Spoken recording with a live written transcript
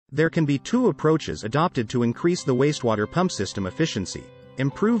There can be two approaches adopted to increase the wastewater pump system efficiency: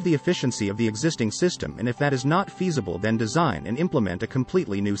 improve the efficiency of the existing system, and if that is not feasible, then design and implement a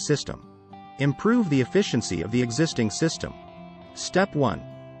completely new system. Improve the efficiency of the existing system. Step 1.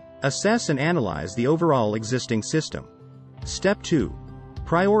 Assess and analyze the overall existing system. Step 2.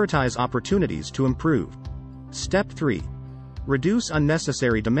 Prioritize opportunities to improve. Step 3. Reduce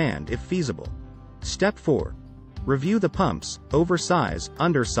unnecessary demand if feasible. Step 4. Review the pumps, oversize,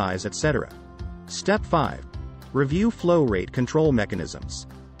 undersize, etc. Step 5. Review flow rate control mechanisms.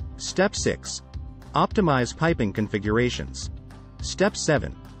 Step 6. Optimize piping configurations. Step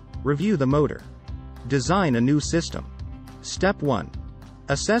 7. Review the motor. Design a new system. Step 1.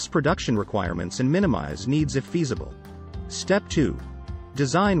 Assess production requirements and minimize needs if feasible. Step 2.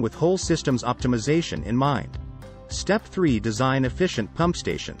 Design with whole systems optimization in mind. Step 3. Design efficient pump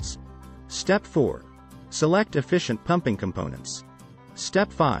stations. Step 4. Select efficient pumping components.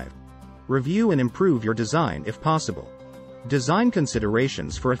 Step 5. Review and improve your design if possible. Design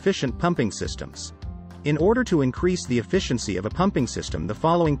considerations for efficient pumping systems. In order to increase the efficiency of a pumping system, the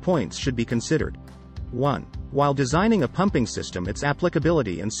following points should be considered. 1. While designing a pumping system, its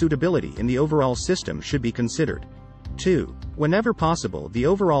applicability and suitability in the overall system should be considered. 2. Whenever possible, the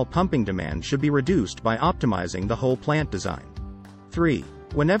overall pumping demand should be reduced by optimizing the whole plant design. 3.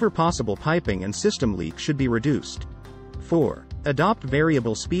 Whenever possible, piping and system leak should be reduced. 4. Adopt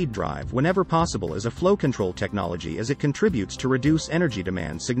variable speed drive whenever possible as a flow control technology, as it contributes to reduce energy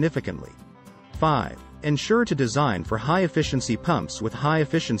demand significantly. 5. Ensure to design for high-efficiency pumps with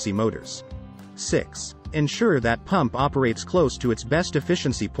high-efficiency motors. 6. Ensure that pump operates close to its best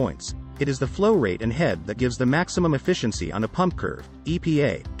efficiency points. It is the flow rate and head that gives the maximum efficiency on a pump curve.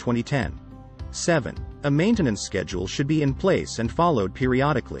 EPA, 2010. 7. A maintenance schedule should be in place and followed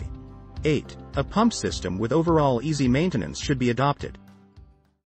periodically. 8. A pump system with overall easy maintenance should be adopted.